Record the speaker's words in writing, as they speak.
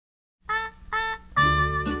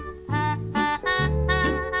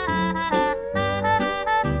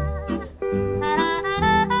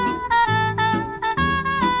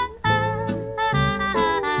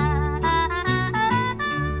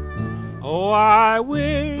I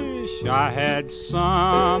wish I had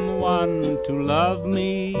someone to love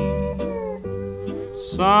me,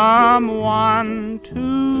 someone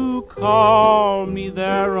to call me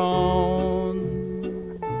their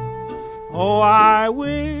own. Oh, I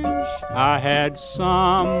wish I had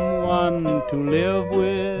someone to live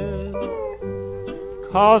with,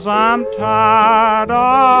 'cause I'm tired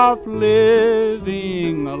of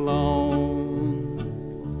living alone.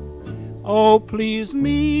 Oh, please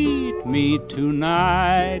meet me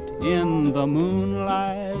tonight in the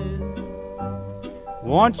moonlight.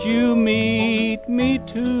 Won't you meet me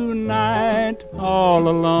tonight all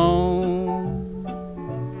alone?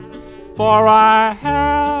 For I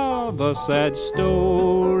have a sad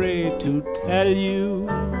story to tell you.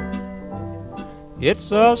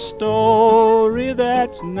 It's a story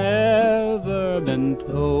that's never been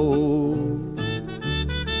told.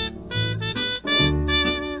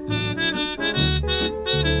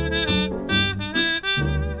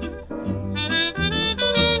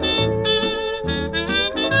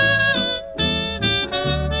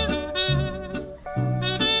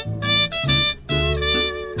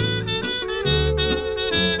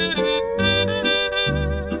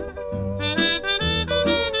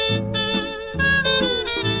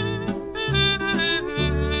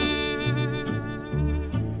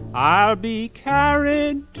 I'll be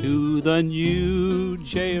carried to the new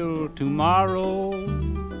jail tomorrow,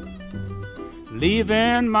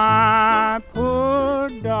 leaving my poor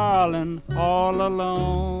darling all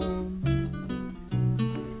alone,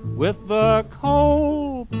 with the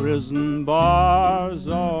cold prison bars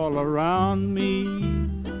all around me,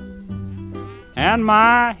 and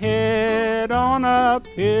my head on a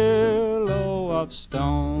pillow of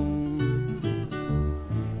stone.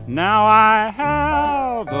 Now I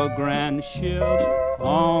have a grand ship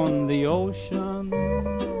on the ocean,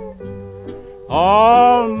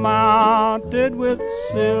 all mounted with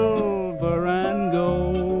silver and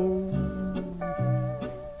gold.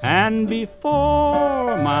 And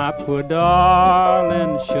before my poor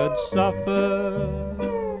darling should suffer,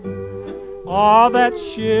 all that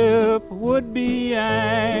ship would be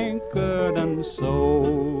anchored and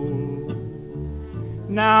sold.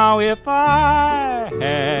 Now if I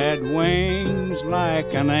had wings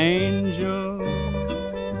like an angel,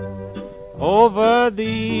 over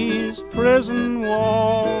these prison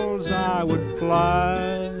walls I would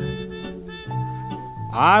fly.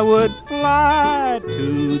 I would fly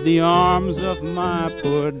to the arms of my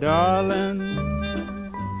poor darling,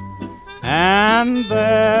 and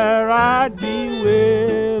there I'd be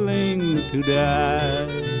willing to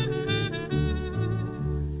die.